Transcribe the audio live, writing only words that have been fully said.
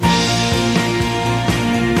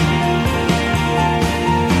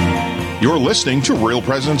You're listening to Real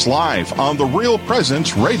Presence Live on the Real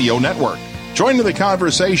Presence Radio Network. Join in the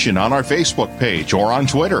conversation on our Facebook page or on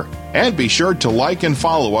Twitter. And be sure to like and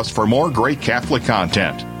follow us for more great Catholic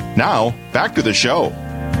content. Now, back to the show.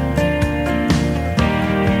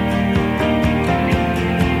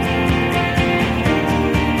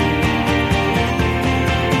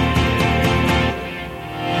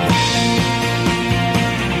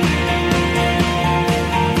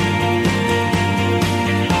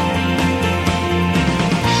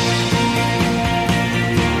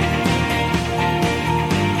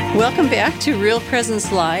 Welcome back to Real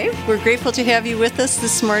Presence Live. We're grateful to have you with us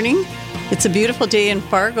this morning. It's a beautiful day in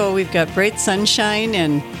Fargo. We've got bright sunshine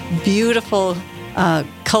and beautiful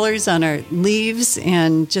colors on our leaves,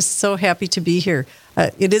 and just so happy to be here.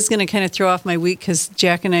 It is going to kind of throw off my week because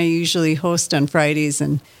Jack and I usually host on Fridays,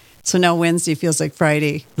 and so now Wednesday feels like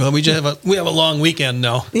Friday. Well, we have a long weekend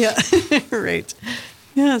now. Yeah, right.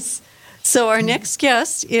 Yes. So our next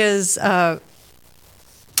guest is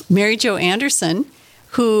Mary Jo Anderson,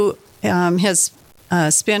 who has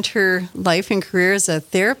spent her life and career as a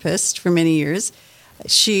therapist for many years.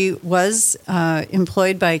 She was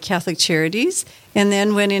employed by Catholic Charities and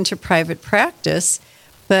then went into private practice.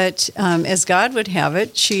 But as God would have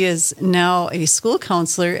it, she is now a school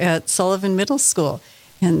counselor at Sullivan Middle School.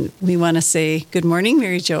 And we want to say good morning,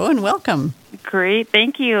 Mary Jo, and welcome. Great.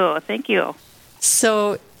 Thank you. Thank you.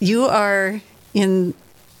 So you are in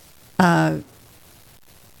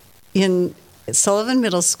Sullivan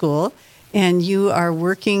Middle School, and you are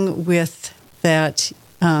working with that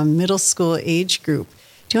middle school age group.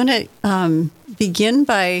 Do you want to begin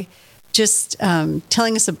by just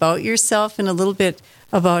telling us about yourself and a little bit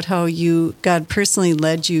about how God personally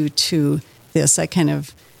led you to this? I kind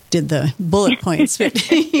of did the bullet points,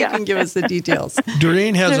 but you can give us the details.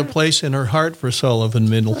 Doreen has a place in her heart for Sullivan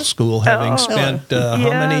Middle School, having spent how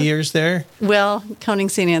many years there? Well, counting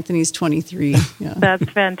St. Anthony's, 23. Yeah. That's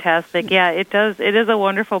fantastic. Yeah, it does. It is a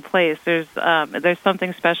wonderful place. There's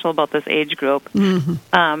something special about this age group. Mm-hmm.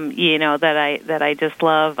 That I just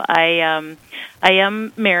love. I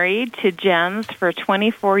am married to Jens for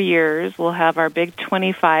 24 years. We'll have our big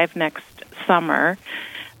 25 next summer.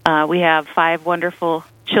 We have 5 wonderful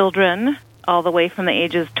children, all the way from the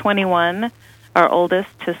ages 21, our oldest,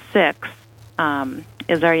 to 6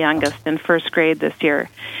 is our youngest in first grade this year.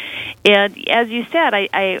 And as you said,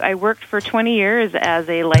 I worked for 20 years as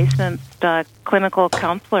a licensed clinical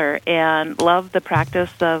counselor and loved the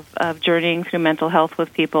practice of journeying through mental health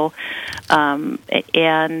with people. About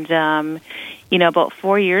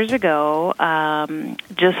 4 years ago,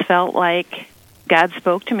 just felt like God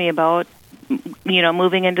spoke to me about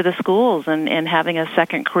moving into the schools and having a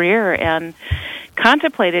second career, and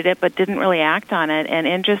contemplated it but didn't really act on it. And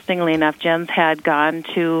interestingly enough, Jens had gone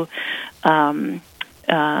to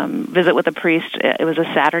visit with a priest. It was a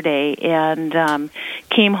Saturday, and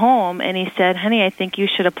came home, and he said, "Honey, I think you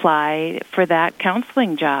should apply for that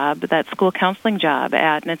counseling job, that school counseling job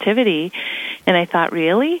at Nativity." And I thought,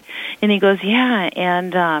 really? And he goes, "Yeah."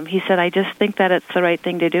 And he said, "I just think that it's the right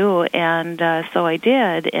thing to do." And so I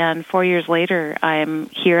did. And 4 years later, I'm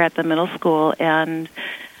here at the middle school, and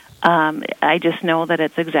I just know that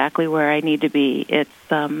it's exactly where I need to be. It's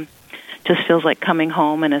just feels like coming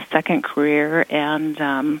home in a second career. And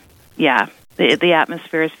the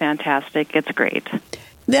atmosphere is fantastic. It's great.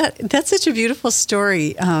 That's such a beautiful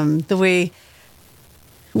story. The way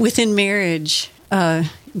within marriage,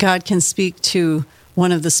 God can speak to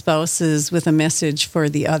one of the spouses with a message for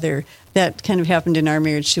the other. That kind of happened in our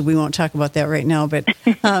marriage too. We won't talk about that right now, but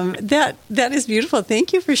that is beautiful.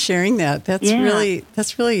 Thank you for sharing that. That's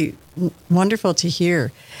really wonderful to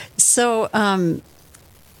hear. So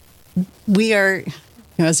we are,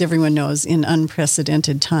 as everyone knows, in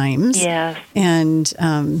unprecedented times. Yes. And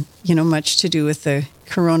much to do with the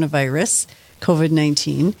coronavirus,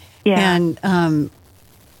 COVID-19. Yeah. And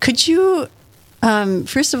could you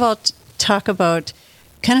first of all talk about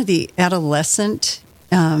kind of the adolescent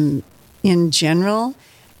in general?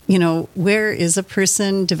 Where is a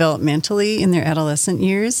person developmentally in their adolescent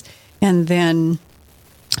years? And then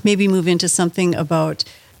maybe move into something about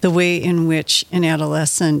the way in which an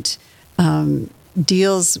adolescent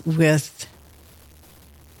deals with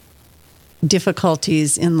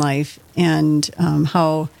difficulties in life, and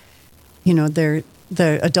how the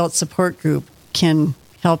adult support group can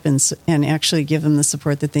help and actually give them the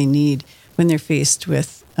support that they need when they're faced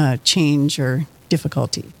with change or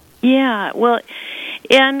difficulty. Yeah, well,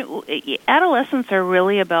 and adolescents are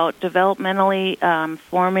really about developmentally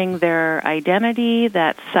forming their identity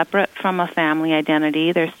that's separate from a family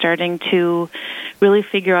identity. They're starting to really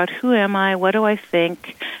figure out, who am I? What do I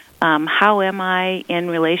think? How am I in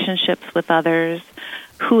relationships with others?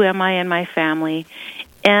 Who am I in my family?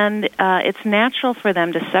 And it's natural for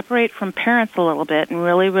them to separate from parents a little bit and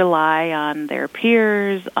really rely on their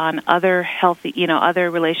peers, on other healthy,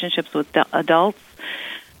 other relationships with adults,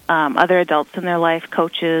 other adults in their life,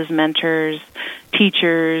 coaches, mentors,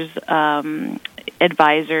 teachers,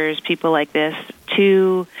 advisors, people like this,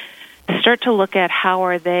 to start to look at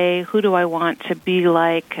who do I want to be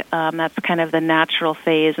like. That's kind of the natural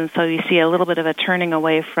phase. And so you see a little bit of a turning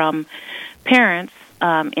away from parents'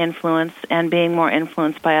 influence and being more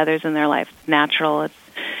influenced by others in their life. It's natural. It's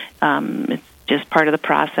just part of the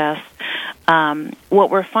process. What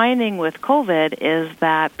we're finding with COVID is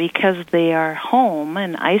that because they are home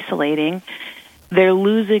and isolating, they're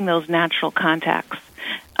losing those natural contacts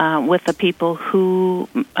with the people who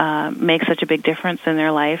make such a big difference in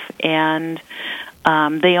their life, and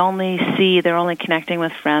they're only connecting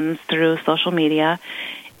with friends through social media.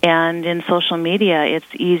 And in social media, it's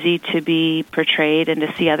easy to be portrayed and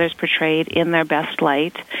to see others portrayed in their best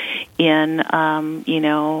light, in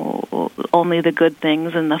only the good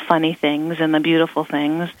things and the funny things and the beautiful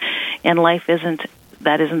things, and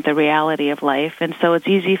that isn't the reality of life. And so it's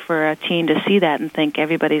easy for a teen to see that and think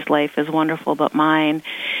everybody's life is wonderful but mine.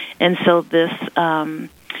 And so this,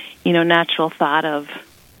 natural thought of,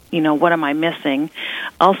 what am I missing?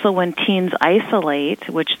 Also, when teens isolate,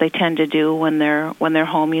 which they tend to do when they're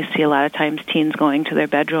home, you see a lot of times teens going to their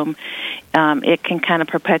bedroom. It can kind of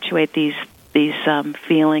perpetuate these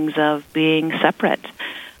feelings of being separate.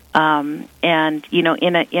 And in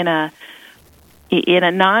a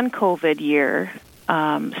non-COVID year,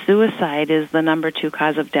 suicide is the number 2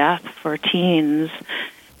 cause of death for teens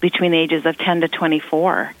between the ages of 10 to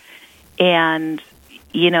 24, and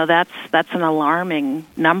that's an alarming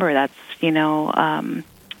number. That's I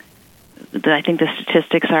think the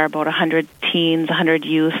statistics are about 100 teens, 100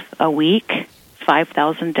 youth a week,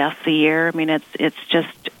 5,000 deaths a year. I mean, it's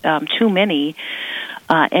just too many,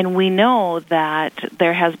 and we know that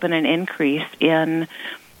there has been an increase in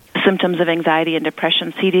symptoms of anxiety and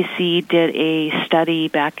depression. CDC did a study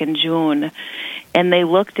back in June, and they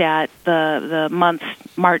looked at the months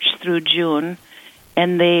March through June,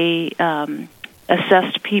 and they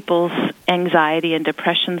assessed people's anxiety and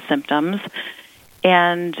depression symptoms,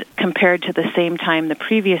 and compared to the same time the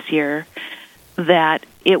previous year, that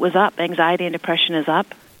it was up. Anxiety and depression is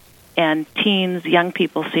up, and teens, young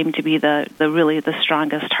people, seem to be the really the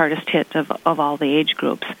strongest, hardest hit of all the age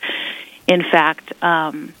groups. In fact,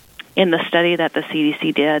 in the study that the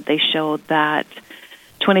CDC did, they showed that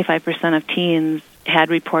 25% of teens had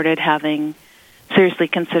reported having seriously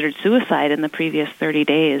considered suicide in the previous 30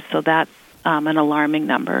 days. So that's an alarming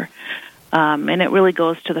number. And it really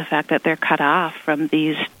goes to the fact that they're cut off from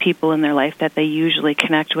these people in their life that they usually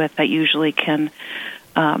connect with, that usually can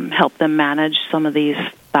help them manage some of these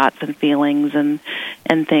thoughts and feelings and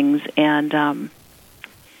things. And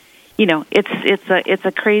it's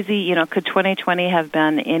a crazy. Could 2020 have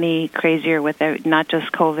been any crazier with not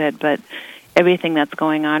just COVID, but everything that's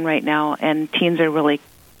going on right now? And teens are really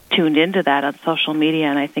tuned into that on social media,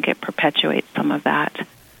 and I think it perpetuates some of that.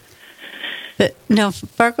 But now,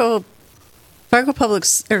 Fargo Catholic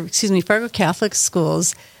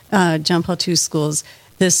schools, John Paul II schools,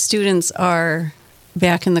 the students are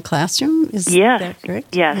back in the classroom? Is that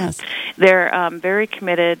correct? Yes. They're very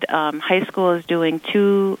committed. High school is doing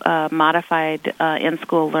 2 modified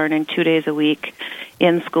in-school learning 2 days a week,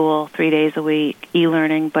 in school 3 days a week,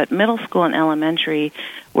 e-learning. But middle school and elementary,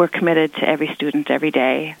 we're committed to every student every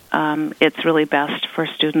day. It's really best for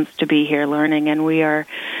students to be here learning, and we are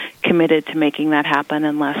committed to making that happen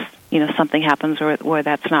unless something happens where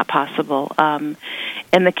that's not possible. And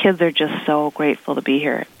the kids are just so grateful to be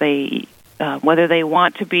here. They whether they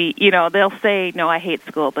want to be, they'll say, no, I hate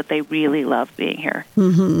school, but they really love being here.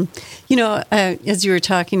 Mm-hmm. As you were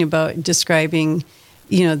talking about describing,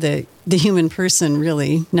 the human person,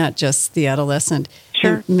 really, not just the adolescent,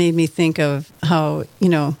 sure, it made me think of how,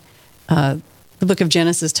 the book of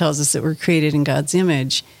Genesis tells us that we're created in God's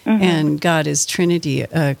image, mm-hmm. and God is Trinity,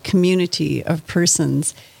 a community of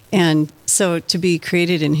persons. And so to be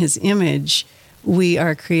created in His image, we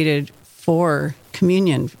are created for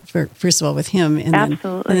communion, first of all, with Him, and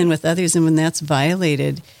then with others. And when that's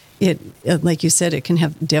violated, it, like you said, it can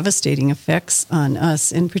have devastating effects on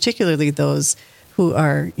us, and particularly those who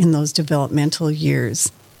are in those developmental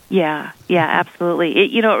years. Yeah,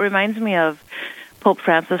 absolutely. It reminds me of Pope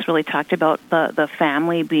Francis really talked about the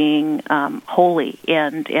family being holy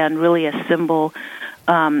and really a symbol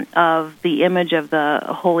of the image of the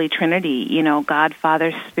Holy Trinity. God,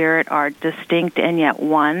 Father, Spirit are distinct and yet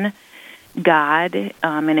one God in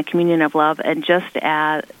a communion of love. And just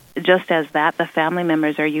just as that, the family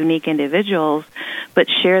members are unique individuals, but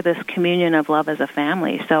share this communion of love as a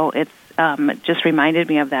family. So it just reminded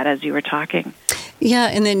me of that as you were talking. Yeah,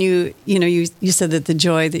 and then you said that the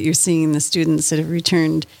joy that you're seeing in the students that have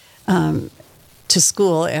returned to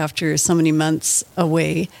school after so many months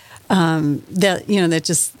away, that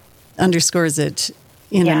just underscores it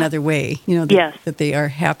in another way, that they are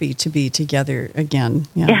happy to be together again.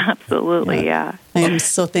 Yeah, absolutely, yeah. I am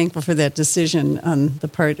so thankful for that decision on the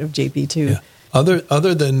part of JP, too. Yeah.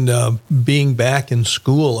 Other than being back in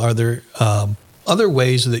school, are there other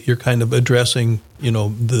ways that you're kind of addressing,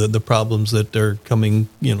 the problems that are coming,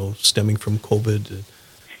 stemming from COVID?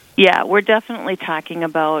 Yeah, we're definitely talking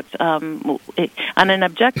about, on an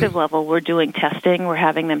objective level, we're doing testing. We're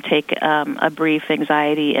having them take a brief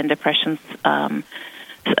anxiety and depression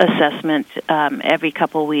assessment every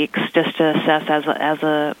couple weeks, just to assess as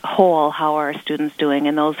a whole how are our students doing,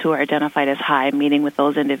 and those who are identified as high, meeting with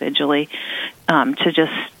those individually to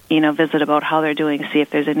just visit about how they're doing, see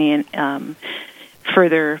if there's any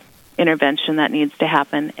further intervention that needs to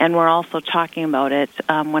happen. And we're also talking about it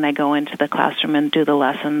when I go into the classroom and do the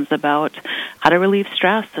lessons about how to relieve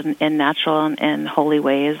stress in natural and holy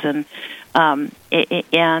ways,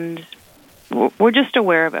 and we're just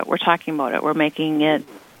aware of it. We're talking about it. We're making it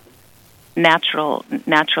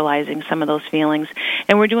naturalizing some of those feelings,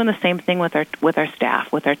 and we're doing the same thing with our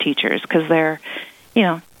staff, with our teachers, because they're,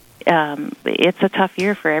 it's a tough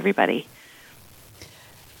year for everybody.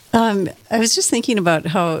 I was just thinking about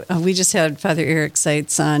how we just had Father Eric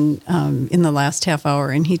Seitz on in the last half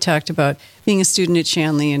hour, and he talked about being a student at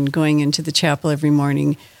Shanley and going into the chapel every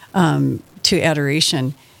morning to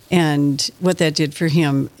adoration, and what that did for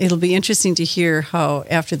him. It'll be interesting to hear how,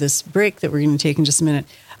 after this break that we're going to take in just a minute,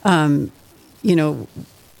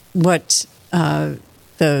 what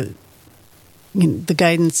the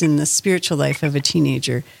guidance in the spiritual life of a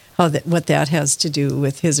teenager, what that has to do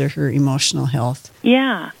with his or her emotional health.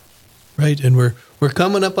 Yeah. Right, and we're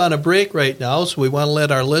coming up on a break right now, so we want to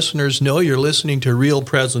let our listeners know you're listening to Real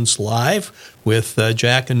Presence Live with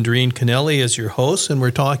Jack and Doreen Kennelly as your hosts, and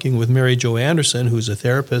we're talking with Mary Jo Anderson, who's a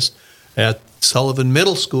therapist at Sullivan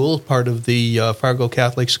Middle School, part of the Fargo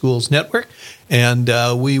Catholic Schools Network, and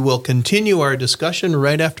we will continue our discussion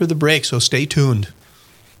right after the break, so stay tuned.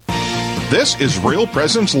 This is Real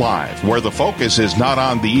Presence Live, where the focus is not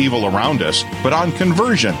on the evil around us, but on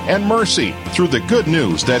conversion and mercy through the good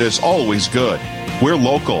news that is always good. We're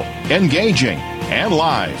local, engaging, and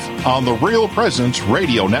live on the Real Presence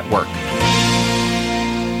Radio Network.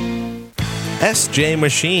 SJ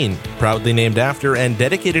Machine, proudly named after and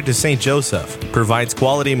dedicated to St. Joseph, provides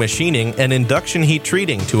quality machining and induction heat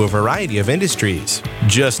treating to a variety of industries.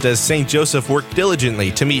 Just as St. Joseph worked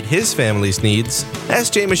diligently to meet his family's needs,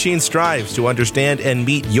 SJ Machine strives to understand and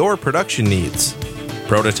meet your production needs.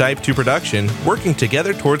 Prototype to production, working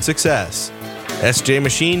together toward success. SJ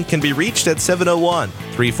Machine can be reached at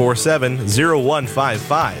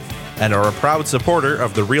 701-347-0155 and are a proud supporter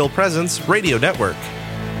of the Real Presence Radio Network.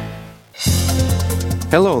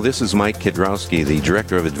 Hello, this is Mike Kidrowski, the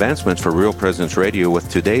Director of Advancement for Real Presence Radio with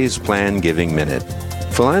today's Plan Giving Minute.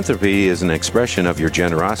 Philanthropy is an expression of your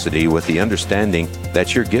generosity with the understanding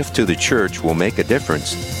that your gift to the church will make a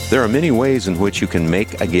difference. There are many ways in which you can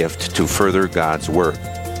make a gift to further God's work.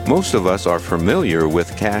 Most of us are familiar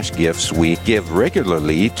with cash gifts we give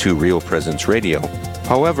regularly to Real Presence Radio.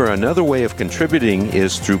 However, another way of contributing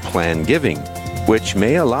is through plan giving, which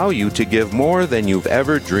may allow you to give more than you've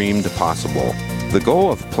ever dreamed possible. The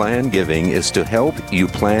goal of plan giving is to help you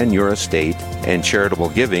plan your estate and charitable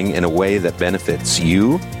giving in a way that benefits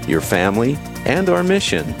you, your family, and our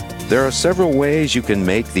mission. There are several ways you can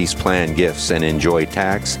make these planned gifts and enjoy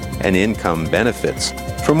tax and income benefits.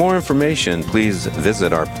 For more information, please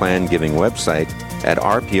visit our plan giving website at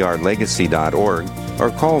rprlegacy.org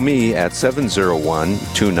or call me at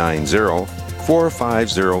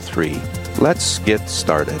 701-290-4503. Let's get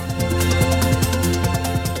started.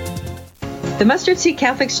 The Mustard Seed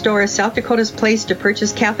Catholic Store is South Dakota's place to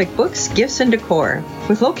purchase Catholic books, gifts, and decor.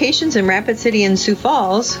 With locations in Rapid City and Sioux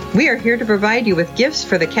Falls, we are here to provide you with gifts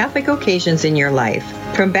for the Catholic occasions in your life.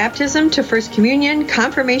 From baptism to First Communion,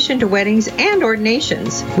 confirmation to weddings, and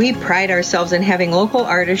ordinations, we pride ourselves in having local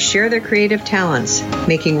artists share their creative talents,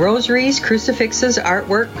 making rosaries, crucifixes,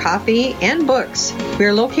 artwork, coffee, and books. We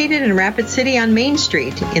are located in Rapid City on Main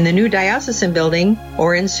Street, in the new Diocesan Building,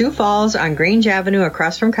 or in Sioux Falls on Grange Avenue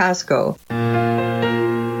across from Costco.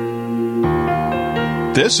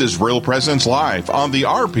 This is Real Presence Live on the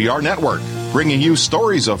RPR Network, bringing you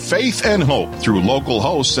stories of faith and hope through local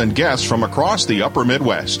hosts and guests from across the upper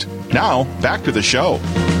Midwest. Now, back to the show.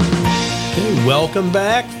 Hey, welcome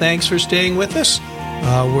back. Thanks for staying with us.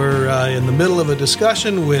 We're in the middle of a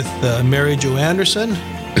discussion with Mary Jo Anderson,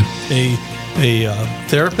 a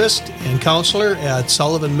therapist and counselor at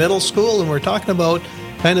Sullivan Middle School, and we're talking about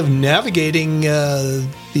kind of navigating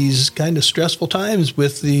these kind of stressful times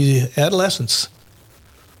with the adolescents.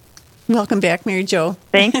 Welcome back, Mary Jo.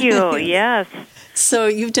 Thank you. Yes. So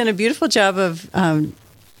you've done a beautiful job of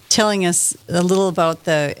telling us a little about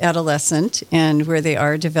the adolescent and where they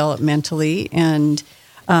are developmentally and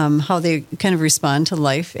how they kind of respond to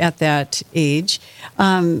life at that age.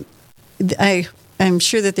 I'm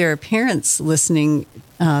sure that there are parents listening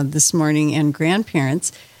this morning and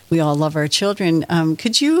grandparents. We all love our children.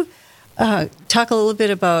 Could you talk a little bit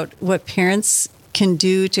about what parents can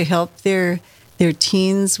do to help their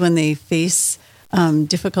teens when they face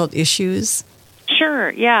difficult issues? Sure,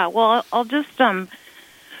 yeah. Well, I'll just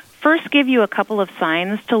first give you a couple of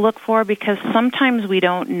signs to look for, because sometimes we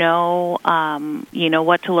don't know,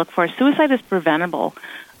 what to look for. Suicide is preventable.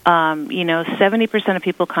 70% of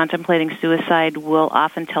people contemplating suicide will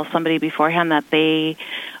often tell somebody beforehand that they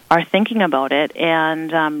are thinking about it,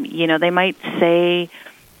 and they might say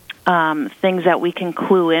things that we can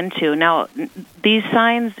clue into. Now, these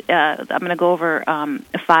signs, I'm going to go over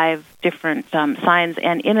 5 different signs,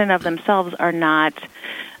 and in and of themselves are not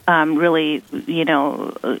really,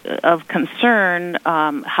 of concern.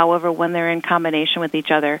 However, when they're in combination with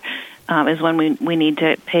each other, is when we need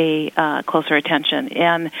to pay closer attention.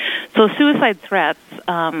 And so suicide threats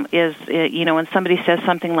is, when somebody says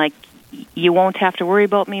something like, you won't have to worry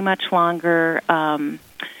about me much longer,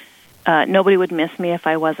 nobody would miss me if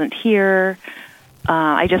I wasn't here,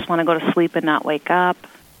 I just want to go to sleep and not wake up,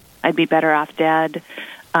 I'd be better off dead.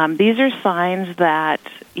 These are signs that,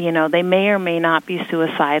 they may or may not be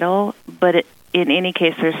suicidal, but in any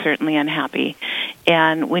case, they're certainly unhappy.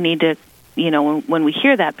 And we need to, when we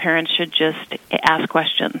hear that, parents should just ask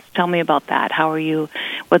questions. Tell me about that. How are you?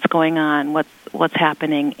 What's going on? What's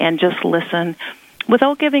happening? And just listen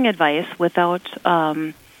without giving advice, without,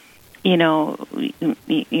 putting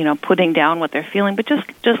down what they're feeling, but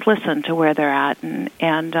just listen to where they're at.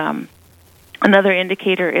 And another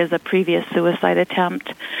indicator is a previous suicide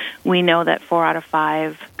attempt. We know that 4 out of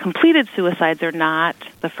 5 completed suicides are not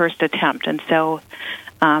the first attempt. And so,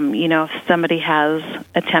 if somebody has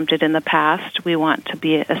attempted in the past, we want to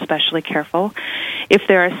be especially careful. If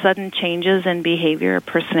there are sudden changes in behavior or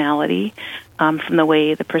personality from the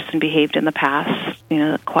way the person behaved in the past,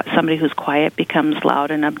 somebody who's quiet becomes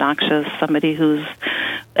loud and obnoxious, somebody who's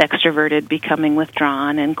extroverted becoming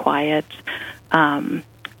withdrawn and quiet,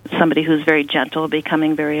 somebody who's very gentle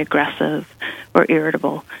becoming very aggressive or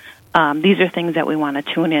irritable. These are things that we want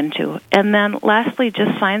to tune into. And then lastly,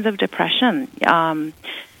 just signs of depression,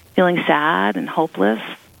 feeling sad and hopeless,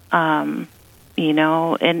 and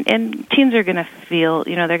teens are going to feel,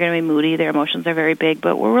 they're going to be moody, their emotions are very big,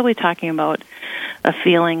 but we're really talking about a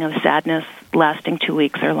feeling of sadness lasting 2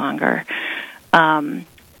 weeks or longer. Somebody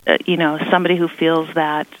who feels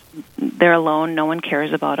that they're alone, no one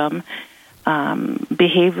cares about them.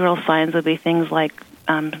 Behavioral signs would be things like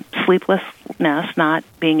sleeplessness, not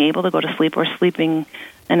being able to go to sleep or sleeping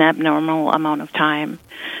an abnormal amount of time.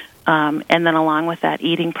 And then along with that,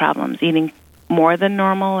 eating problems, eating more than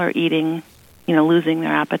normal or eating, losing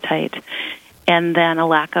their appetite. And then a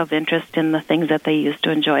lack of interest in the things that they used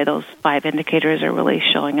to enjoy. Those 5 indicators are really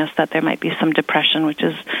showing us that there might be some depression, which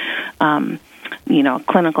is, a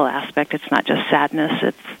clinical aspect. It's not just sadness,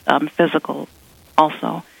 it's physical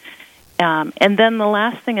also. And then the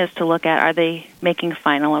last thing is to look at, are they making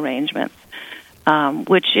final arrangements?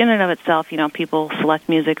 Which in and of itself, people select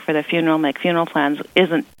music for their funeral, make funeral plans,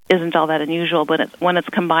 isn't all that unusual, but when it's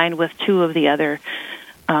combined with 2 of the other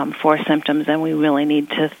 4 symptoms, then we really need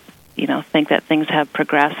to, think that things have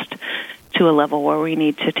progressed to a level where we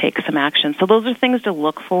need to take some action. So those are things to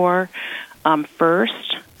look for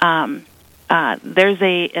first. There's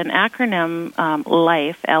an acronym,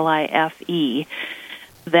 LIFE, L-I-F-E,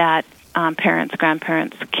 that parents,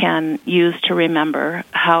 grandparents can use to remember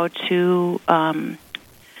how to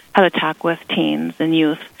talk with teens and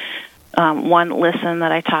youth. One, listen,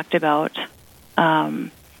 that I talked about.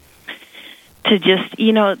 To just,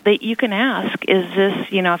 you can ask, is this,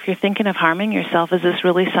 if you're thinking of harming yourself, is this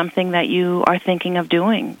really something that you are thinking of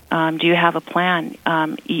doing? Do you have a plan?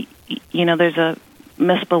 There's a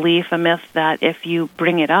misbelief, a myth that if you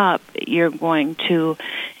bring it up, you're going to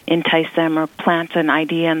entice them or plant an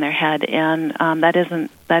idea in their head, and that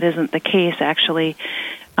isn't the case. Actually,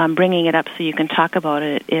 bringing it up so you can talk about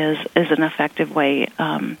it is an effective way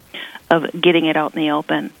of getting it out in the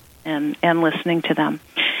open and listening to them.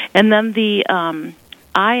 And then the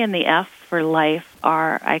I and the F for life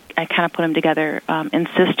I kind of put them together,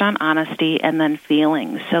 insist on honesty and then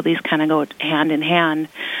feelings. So these kind of go hand in hand.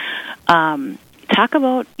 Talk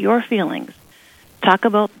about your feelings. Talk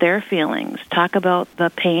about their feelings. Talk about the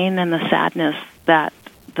pain and the sadness that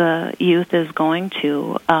the youth is going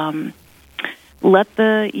to. Let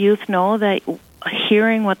the youth know that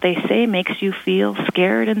hearing what they say makes you feel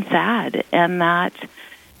scared and sad, and that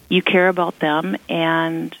you care about them,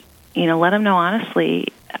 and let them know honestly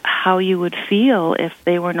how you would feel if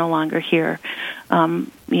they were no longer here.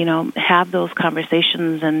 Have those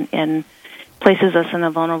conversations, and places us in a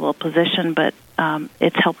vulnerable position, but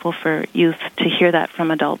it's helpful for youth to hear that from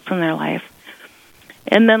adults in their life.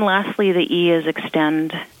 And then lastly, the E is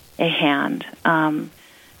extend a hand.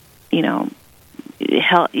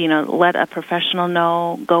 Let a professional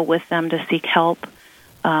know, go with them to seek help.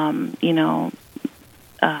 Don't,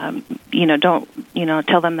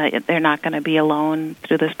 tell them that they're not going to be alone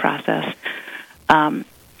through this process. So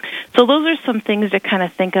those are some things to kind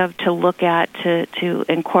of think of, to look at, to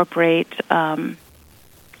incorporate,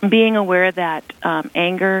 being aware that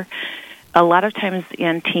anger, a lot of times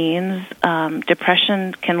in teens,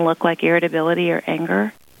 depression can look like irritability or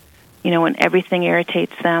anger. When everything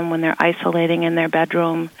irritates them, when they're isolating in their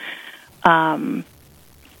bedroom, when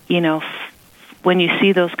you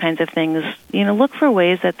see those kinds of things, look for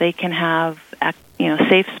ways that they can have,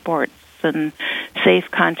 safe sports and safe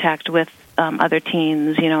contact with other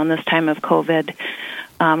teens, in this time of COVID.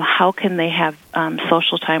 How can they have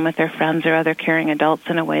social time with their friends or other caring adults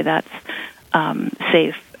in a way that's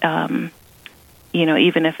safe,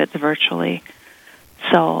 even if it's virtually.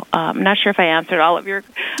 So I'm not sure if I answered all of your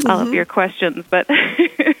questions, but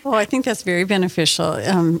well, I think that's very beneficial.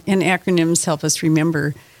 And acronyms help us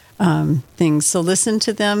remember things. So listen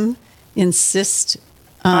to them, insist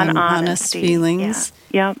on honest feelings,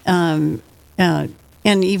 and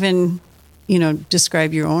even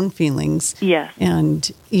describe your own feelings. Yes,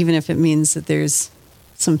 and even if it means that there's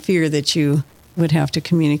some fear that you would have to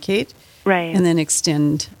communicate. Right. And then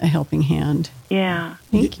extend a helping hand. Yeah.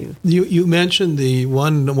 Thank you. You mentioned the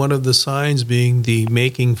one of the signs being the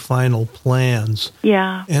making final plans.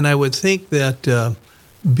 Yeah. And I would think that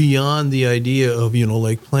beyond the idea of,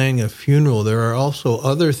 like planning a funeral, there are also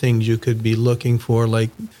other things you could be looking for,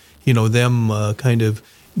 like, them kind of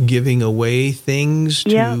giving away things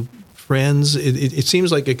to friends. It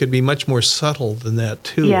seems like it could be much more subtle than that,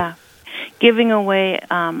 too. Yeah. Giving away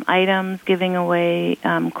items, giving away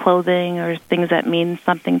clothing or things that mean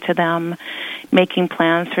something to them, making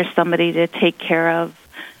plans for somebody to take care of,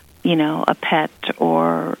 a pet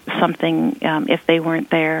or something if they weren't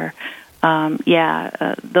there.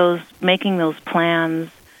 Making those plans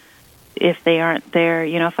if they aren't there.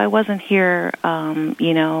 If I wasn't here,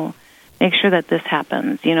 make sure that this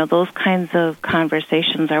happens. Those kinds of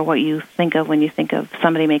conversations are what you think of when you think of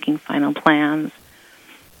somebody making final plans.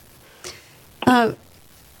 I'm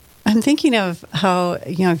thinking of how,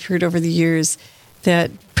 I've heard over the years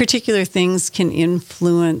that particular things can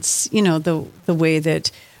influence, the way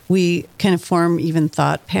that we kind of form even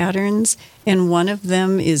thought patterns. And one of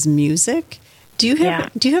them is music. Do you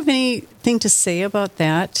have anything to say about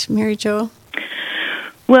that, Mary Jo?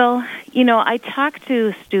 Well, I talk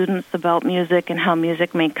to students about music and how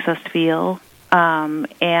music makes us feel.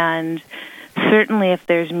 And certainly if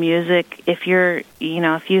there's music, if you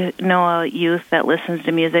know a youth that listens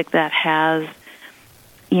to music that has,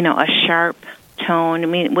 a sharp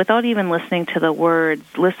tone, without even listening to the words,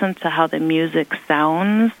 listen to how the music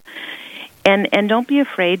sounds. And don't be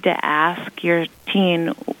afraid to ask your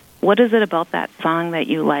teen, what is it about that song that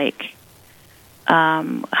you like?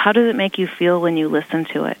 How does it make you feel when you listen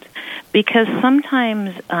to it? Because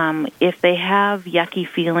sometimes if they have yucky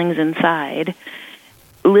feelings inside,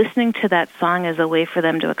 listening to that song is a way for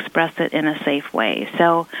them to express it in a safe way.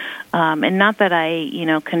 So, and not that I,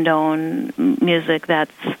 condone music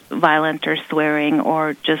that's violent or swearing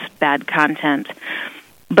or just bad content,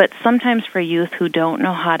 but sometimes for youth who don't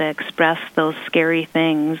know how to express those scary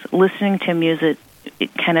things, listening to music,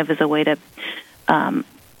 it kind of is a way to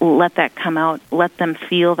let that come out, let them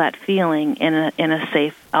feel that feeling in a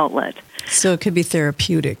safe outlet. So it could be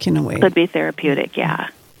therapeutic in a way. Could be therapeutic, yeah.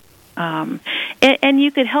 And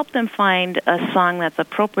you could help them find a song that's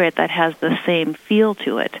appropriate that has the same feel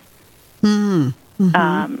to it. Mm-hmm.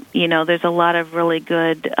 There's a lot of really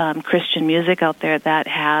good Christian music out there that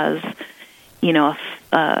has,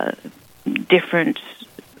 different,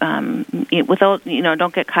 without,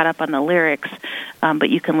 don't get caught up on the lyrics, but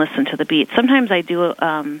you can listen to the beat. Sometimes I do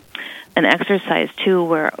an exercise, too,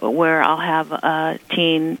 where I'll have a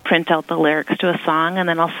teen print out the lyrics to a song, and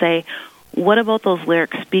then I'll say, what about those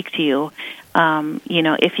lyrics speak to you?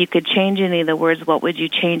 If you could change any of the words, what would you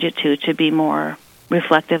change it to be more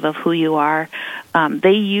reflective of who you are?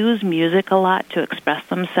 They use music a lot to express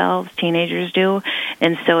themselves. Teenagers do,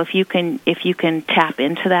 and so if you can tap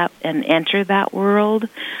into that and enter that world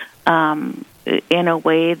in a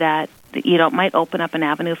way that might open up an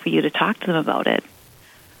avenue for you to talk to them about it,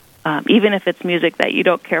 even if it's music that you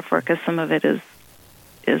don't care for, because some of it is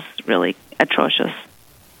really atrocious.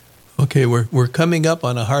 Okay, we're coming up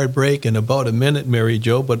on a hard break in about a minute, Mary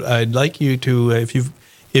Jo, but I'd like you to,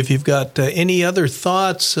 if you've got any other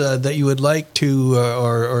thoughts that you would like to,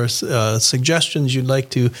 or suggestions you'd like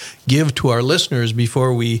to give to our listeners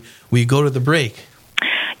before we go to the break.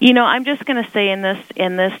 I'm just going to say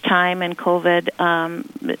in this time in COVID,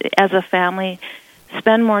 as a family,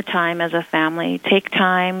 spend more time as a family. Take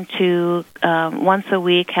time to once a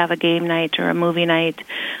week have a game night or a movie night.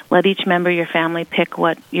 Let each member of your family pick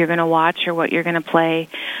what you're going to watch or what you're going to play.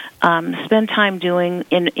 Spend time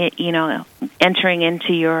entering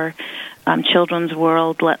into your children's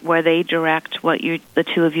world, where they direct what the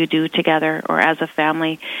two of you do together or as a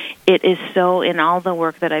family. It is so, in all the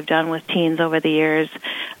work that I've done with teens over the years,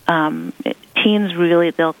 teens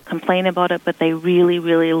really, they'll complain about it, but they really,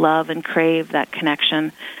 really love and crave that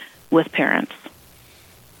connection with parents.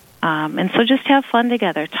 And so just have fun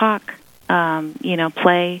together, talk,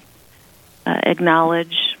 play,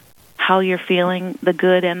 acknowledge how you're feeling, the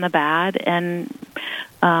good and the bad, and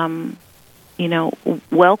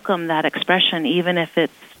welcome that expression, even if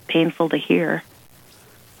it's painful to hear.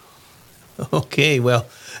 Okay, well,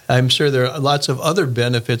 I'm sure there are lots of other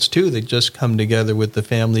benefits too that just come together with the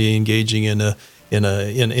family engaging in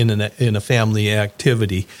a family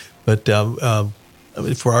activity. But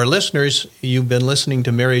for our listeners, you've been listening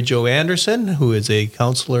to Mary Jo Anderson, who is a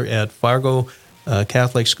counselor at Fargo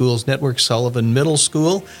Catholic Schools Network Sullivan Middle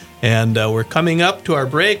School. And we're coming up to our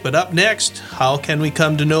break, but up next, how can we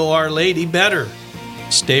come to know Our Lady better?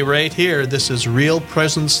 Stay right here. This is Real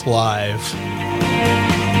Presence Live.